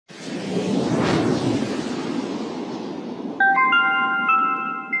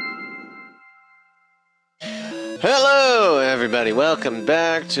Hello, everybody. Welcome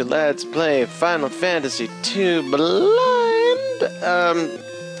back to Let's Play Final Fantasy II Blind.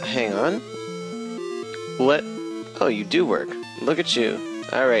 Hang on. What? Oh, you do work. Look at you.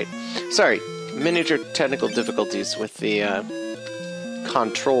 Alright. Sorry. Miniature technical difficulties with the,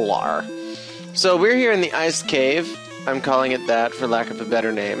 controller. So, we're here in the Ice Cave. I'm calling it that for lack of a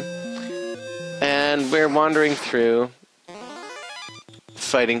better name. And we're wandering through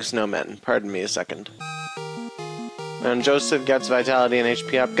fighting snowmen. Pardon me a second. And Joseph gets vitality and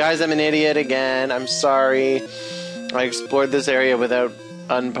HP up. Guys, I'm an idiot again. I'm sorry. I explored this area without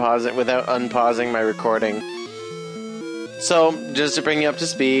unpausing my recording. So, just to bring you up to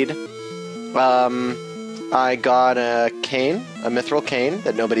speed, I got a cane, a mithril cane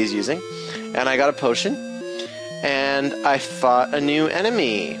that nobody's using, and I got a potion, and I fought a new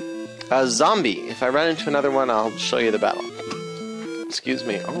enemy, a zombie. If I run into another one, I'll show you the battle. Excuse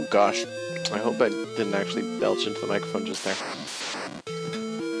me. Oh gosh. I hope I didn't actually belch into the microphone just there.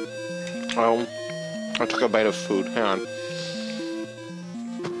 Oh, I took a bite of food. Hang on.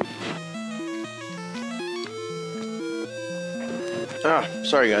 Ah,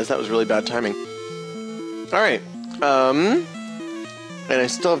 sorry guys, that was really bad timing. Alright, and I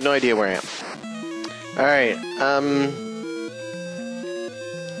still have no idea where I am. Alright,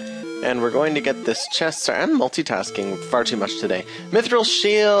 and we're going to get this chest. Sorry, I'm multitasking far too much today. Mithril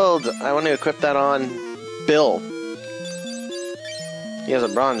shield! I want to equip that on Bill. He has a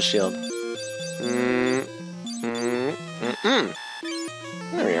bronze shield. There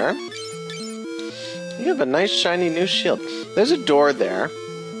we are. You have a nice shiny new shield. There's a door there.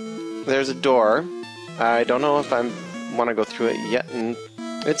 There's a door. I don't know if I want to go through it yet, and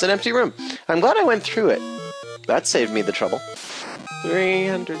it's an empty room. I'm glad I went through it. That saved me the trouble.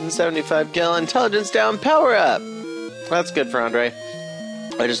 375 gil intelligence down, power up. That's good for Andre.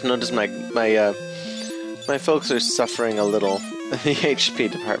 I just noticed my folks are suffering a little in the HP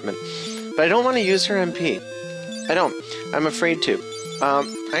department, but I don't want to use her MP. I don't. I'm afraid to. I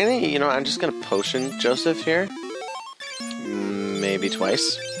think I'm just gonna potion Joseph here. Maybe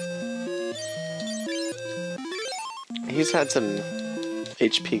twice. He's had some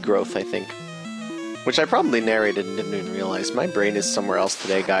HP growth, I think. Which I probably narrated and didn't even realize. My brain is somewhere else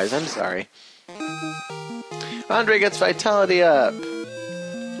today, guys. I'm sorry. Andre gets vitality up.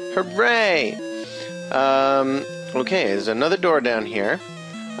 Hooray! Okay, there's another door down here.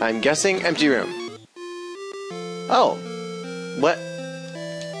 I'm guessing empty room. Oh. What?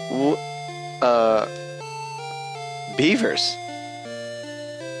 Beavers.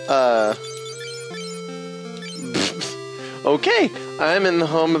 Okay, I'm in the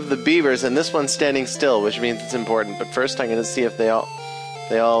home of the beavers, and this one's standing still, which means it's important. But first, I'm gonna see if they all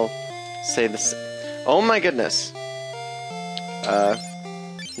say the same. Oh my goodness.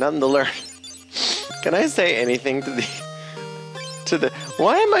 Nothing to learn. Can I say anything to the?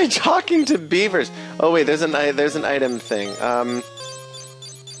 Why am I talking to beavers? Oh wait, there's an item thing. I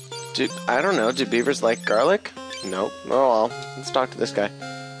don't know. Do beavers like garlic? Nope. Oh well. Let's talk to this guy.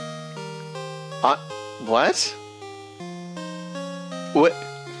 What? What?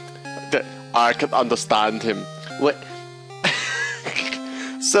 I can understand him. What?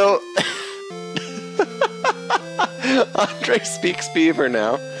 So, Andre speaks beaver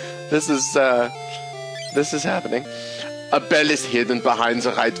now. This is happening. A bell is hidden behind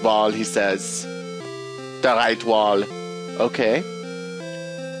the right wall, he says. The right wall. Okay.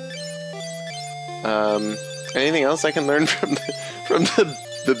 Anything else I can learn from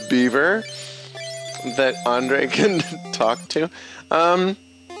the beaver that Andre can talk to?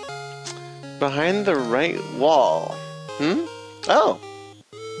 Behind the right wall. Oh.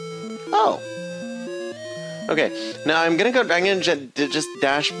 Okay. Now I'm gonna just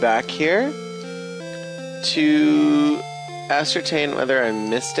dash back here to ascertain whether I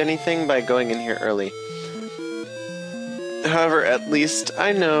missed anything by going in here early. However, at least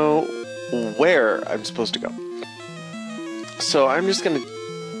I know where I'm supposed to go. So I'm just gonna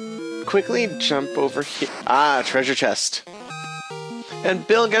quickly jump over here. Ah, treasure chest. And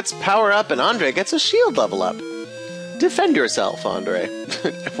Bill gets power up and Andre gets a shield level up. Defend yourself, Andre,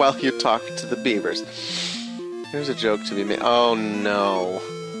 while you talk to the beavers. There's a joke to be made. Oh no.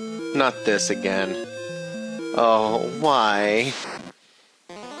 Not this again. Oh, why?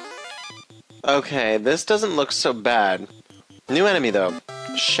 Okay, this doesn't look so bad. New enemy though.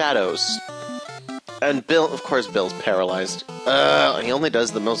 Shadows. And Bill, of course Bill's paralyzed. He only does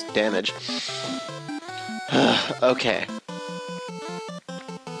the most damage. Okay.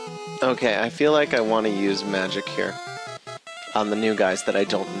 Okay, I feel like I want to use magic here. On the new guys that I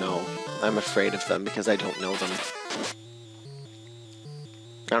don't know. I'm afraid of them because I don't know them.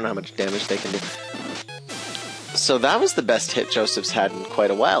 I don't know how much damage they can do. So that was the best hit Joseph's had in quite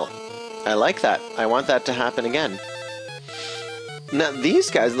a while. I like that. I want that to happen again. Now,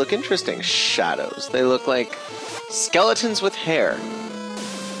 these guys look interesting. Shadows. They look like skeletons with hair.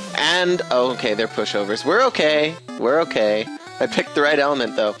 And, oh, okay, they're pushovers. We're okay. We're okay. I picked the right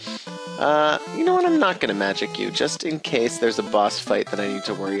element, though. You know what? I'm not going to magic you, just in case there's a boss fight that I need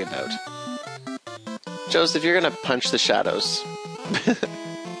to worry about. Joseph, you're going to punch the shadows.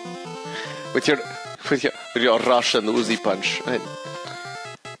 with your Russian Uzi punch.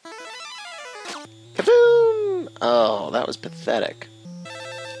 Kaboom! Oh, that was pathetic.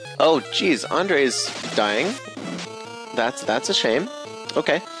 Oh, geez, Andre's dying. That's a shame.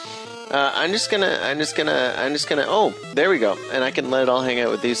 Okay. I'm just gonna, oh, there we go. And I can let it all hang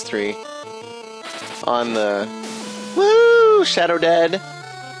out with these three. On the, woo, Shadow Dead.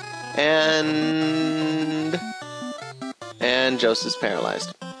 And Joseph's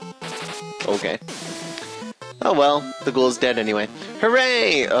paralyzed. Okay. Oh well, the ghoul's dead anyway.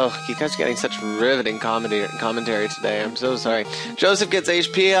 Hooray! Oh, you guys are getting such riveting commentary today. I'm so sorry. Joseph gets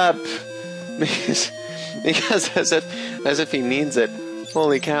HP up! because as if he needs it.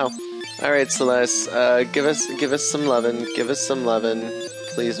 Holy cow. Alright, Celeste, give us some lovin'. Give us some lovin'.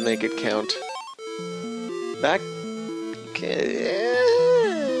 Please make it count. That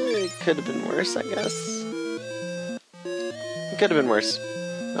could have been worse, I guess. It could have been worse.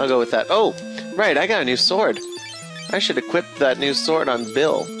 I'll go with that. Oh, right, I got a new sword. I should equip that new sword on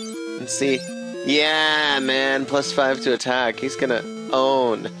Bill. And see. Yeah, man, +5 to attack. He's gonna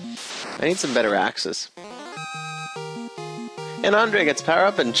own. I need some better axes. And Andre gets power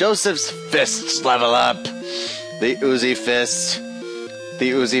up, and Joseph's fists level up. The Uzi Fist.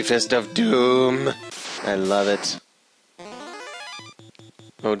 The Uzi Fist of Doom. I love it.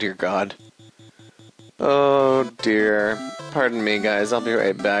 Oh dear God. Oh dear. Pardon me, guys. I'll be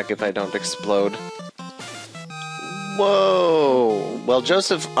right back if I don't explode. Whoa! Well,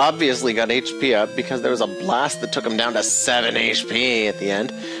 Joseph obviously got HP up because there was a blast that took him down to 7 HP at the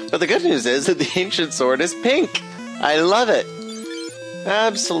end. But the good news is that the ancient sword is pink. I love it.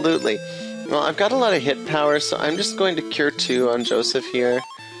 Absolutely. Well, I've got a lot of hit power, so I'm just going to cure 2 on Joseph here.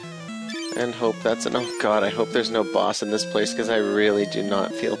 And hope that's an... Oh god, I hope there's no boss in this place, because I really do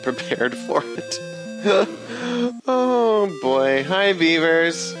not feel prepared for it. Oh boy. Hi,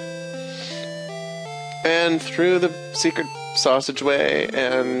 beavers. And through the secret sausageway,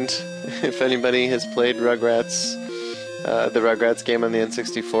 and if anybody has played Rugrats, the Rugrats game on the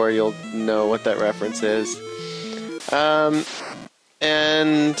N64, you'll know what that reference is.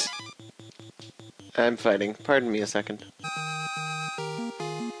 And I'm fighting. Pardon me a second.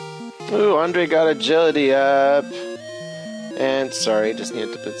 Ooh, Andre got agility up. And sorry, just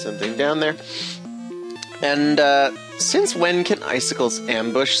needed to put something down there. And since when can icicles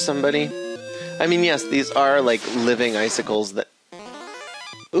ambush somebody? I mean, yes, these are like living icicles that...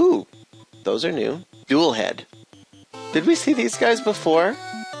 Ooh, those are new. Dual head. Did we see these guys before?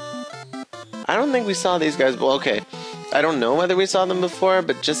 I don't think we saw these guys. Well, okay. I don't know whether we saw them before,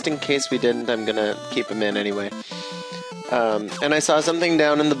 but just in case we didn't, I'm gonna keep them in anyway. And I saw something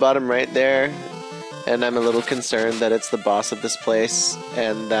down in the bottom right there, and I'm a little concerned that it's the boss of this place,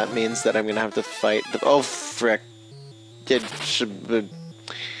 and that means that I'm gonna have to fight the... Oh, frick.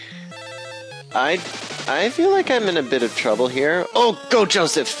 I feel like I'm in a bit of trouble here. Oh, go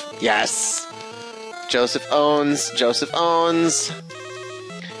Joseph! Yes! Joseph owns. Joseph owns.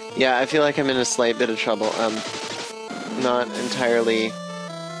 Yeah, I feel like I'm in a slight bit of trouble. Not entirely.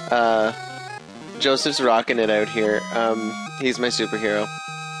 Joseph's rocking it out here. He's my superhero.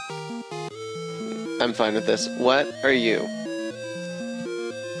 I'm fine with this. What are you?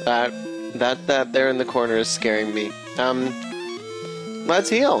 That there in the corner is scaring me. Let's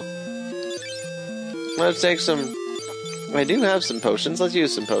heal. Let's take some... I do have some potions. Let's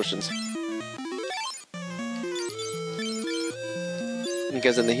use some potions.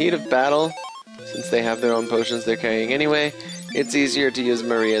 Because in the heat of battle, since they have their own potions they're carrying anyway, it's easier to use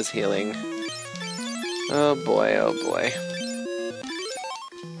Maria's healing. Oh boy, oh boy.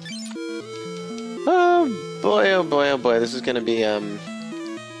 Oh boy, oh boy, oh boy. This is gonna be,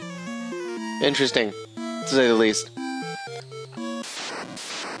 interesting, to say the least.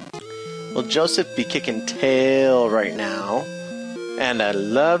 Well, Joseph be kicking tail right now, and I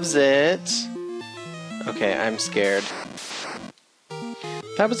loves it. Okay, I'm scared.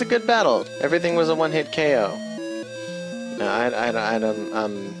 That was a good battle. Everything was a one-hit KO. No, I don't,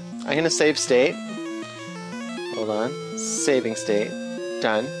 I'm gonna save state. Hold on. Saving state.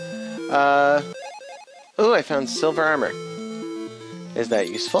 Done. Ooh, I found silver armor. Is that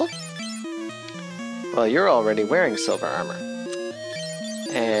useful? Well, you're already wearing silver armor.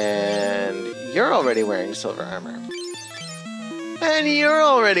 And you're already wearing silver armor. And you're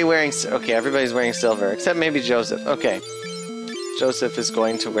already wearing... Okay, everybody's wearing silver, except maybe Joseph. Okay. Joseph is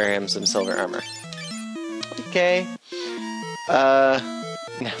going to wear him some silver armor. Okay.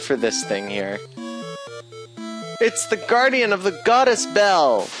 Now for this thing here. It's the guardian of the goddess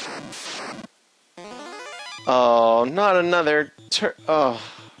bell! Oh, not another oh.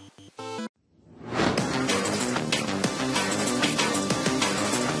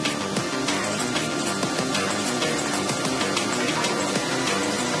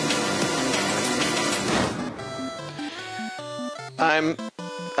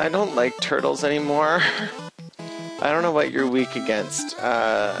 I don't like turtles anymore. I don't know what you're weak against.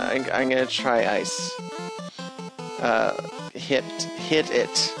 I'm gonna try ice. Hit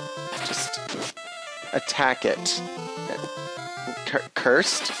it. Just attack it.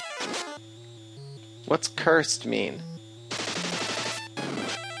 Cursed? What's cursed mean?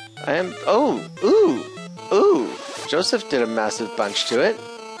 Ooh! Joseph did a massive bunch to it.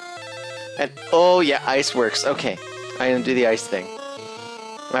 And, oh yeah, ice works. Okay, I'm gonna do the ice thing.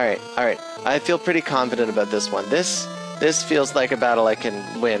 Alright. I feel pretty confident about this one. This feels like a battle I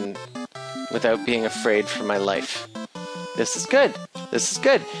can win without being afraid for my life. This is good.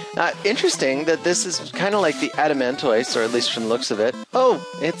 Interesting that this is kind of like the Adamantoise, or at least from the looks of it. Oh,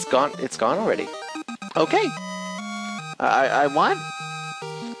 it's gone already. Okay. I won?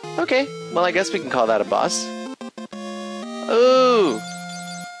 Okay, well I guess we can call that a boss. Ooh!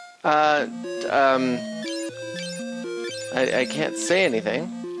 I can't say anything,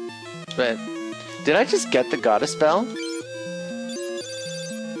 but did I just get the goddess bell?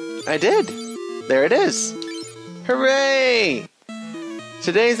 I did! There it is! Hooray!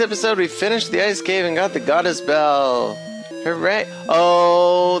 Today's episode we finished the ice cave and got the goddess bell. Hooray!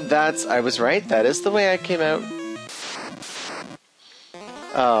 Oh, I was right, that is the way I came out.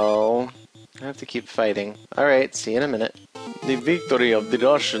 Oh, I have to keep fighting. Alright, see you in a minute. The victory of the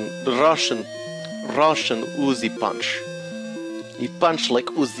Russian Uzi punch. He punched like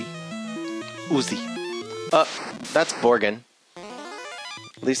Uzi. That's Borgin.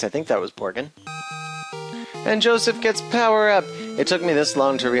 At least I think that was Borgin. And Joseph gets power up. It took me this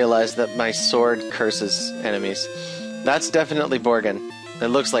long to realize that my sword curses enemies. That's definitely Borgin. It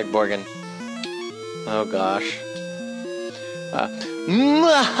looks like Borgin. Oh gosh.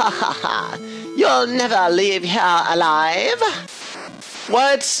 You'll never leave here alive.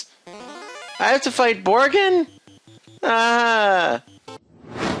 What? I have to fight Borgin? Ah.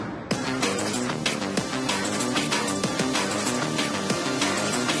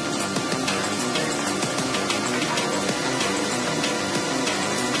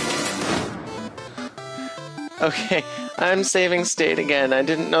 Okay, I'm saving state again. I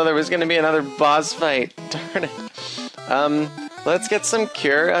didn't know there was going to be another boss fight. Darn it. Let's get some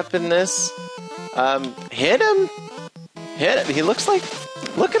cure up in this. Hit him! Hit him! He looks like...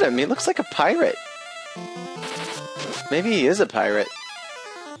 Look at him, he looks like a pirate. Maybe he is a pirate.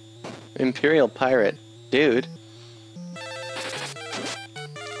 Imperial pirate. Dude.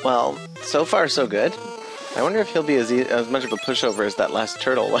 Well, so far so good. I wonder if he'll be as much of a pushover as that last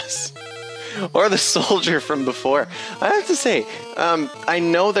turtle was. Or the soldier from before. I have to say, I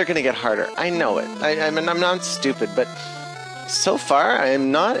know they're gonna get harder. I know it. I mean, I'm not stupid, but so far I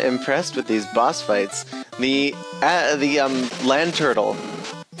am not impressed with these boss fights. The land turtle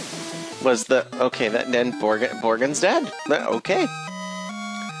was the... Okay, then Borgin's dead. Okay.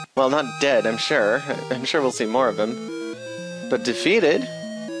 Well, not dead, I'm sure. I'm sure we'll see more of him. But defeated?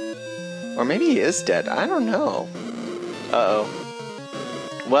 Or maybe he is dead. I don't know. Uh-oh.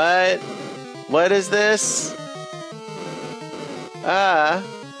 What? What is this?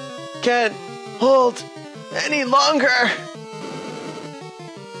 Can't hold any longer.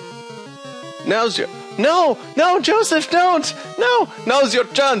 Now's your... No, Joseph, don't. No, now's your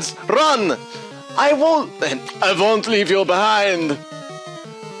chance. Run. I won't leave you behind.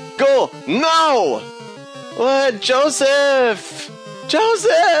 Go now. What, Joseph?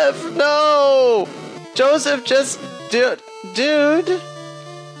 Joseph, no. Joseph, just dude.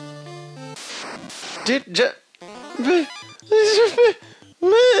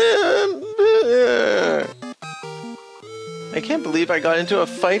 I can't believe I got into a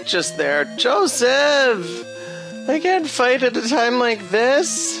fight just there. Joseph! I can't fight at a time like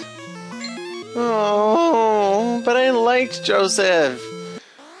this. Oh, but I liked Joseph.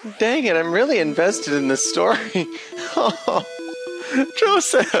 Dang it, I'm really invested in this story. Oh,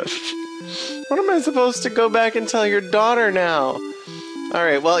 Joseph! What am I supposed to go back and tell your daughter now?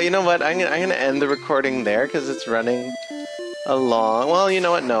 Alright, well, you know what? I'm gonna end the recording there because it's running along. Well, you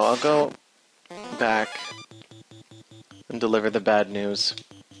know what? No, I'll go back and deliver the bad news.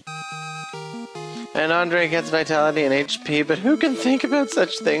 And Andre gets vitality and HP, but who can think about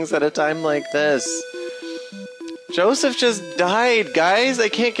such things at a time like this? Joseph just died, guys. I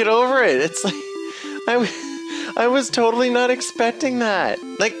can't get over it. It's like I was totally not expecting that.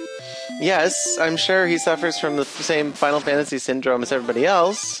 Like, yes, I'm sure he suffers from the same Final Fantasy syndrome as everybody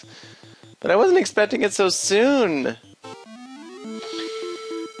else, but I wasn't expecting it so soon.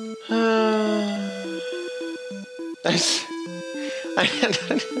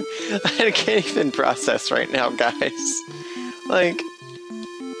 I can't even process right now, guys. Like,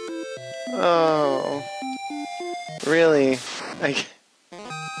 oh, really?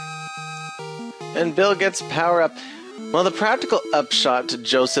 And Bill gets power up. Well, the practical upshot to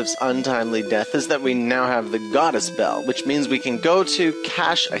Joseph's untimely death is that we now have the Goddess Bell, which means we can go to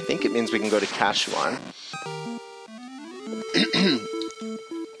I think it means we can go to Kashuan.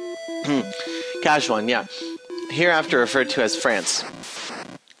 Kashuan, yeah. Hereafter referred to as France.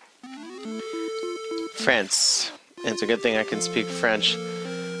 France. And it's a good thing I can speak French.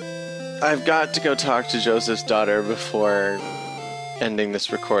 I've got to go talk to Joseph's daughter before ending this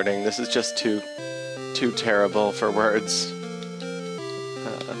recording. This is just too terrible for words.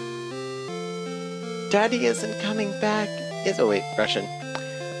 Daddy isn't coming back. Oh wait, Russian.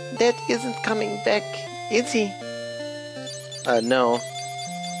 Dad isn't coming back, is he? No.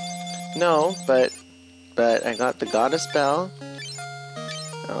 No, but I got the Goddess Bell.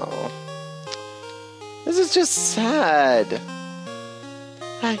 Oh. This is just sad.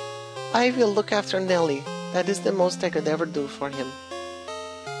 I will look after Nelly. That is the most I could ever do for him.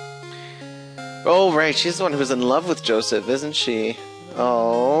 Oh, right. She's the one who's in love with Joseph, isn't she?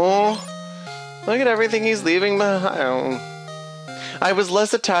 Oh. Look at everything he's leaving behind. I was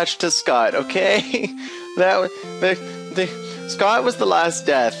less attached to Scott, okay? Scott was the last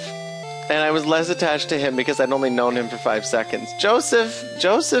death. And I was less attached to him because I'd only known him for 5 seconds. Joseph,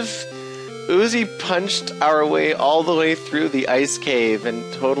 Uzi punched our way all the way through the ice cave and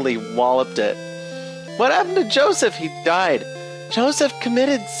totally walloped it. What happened to Joseph? He died. Joseph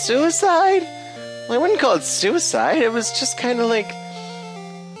committed suicide? Well, I wouldn't call it suicide. It was just kind of like...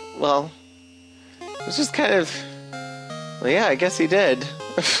 Well... It was just kind of... Well, yeah, I guess he did.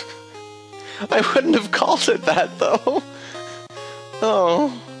 I wouldn't have called it that, though.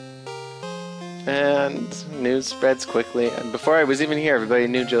 Oh... And news spreads quickly, and before I was even here, everybody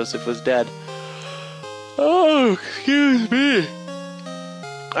knew Joseph was dead. Oh, excuse me.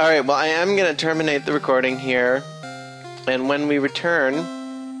 Alright, well, I am going to terminate the recording here, and when we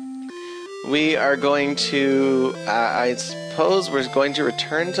return, we are going to, I suppose we're going to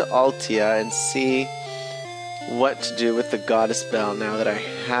return to Altia and see what to do with the Goddess Bell now that I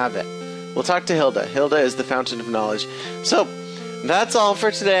have it. We'll talk to Hilda. Hilda is the fountain of knowledge. So, that's all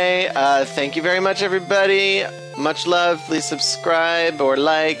for today. Thank you very much, everybody. Much love. Please subscribe or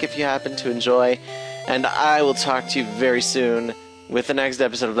like if you happen to enjoy. And I will talk to you very soon with the next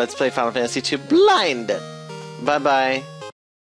episode of Let's Play Final Fantasy II Blind. Bye-bye.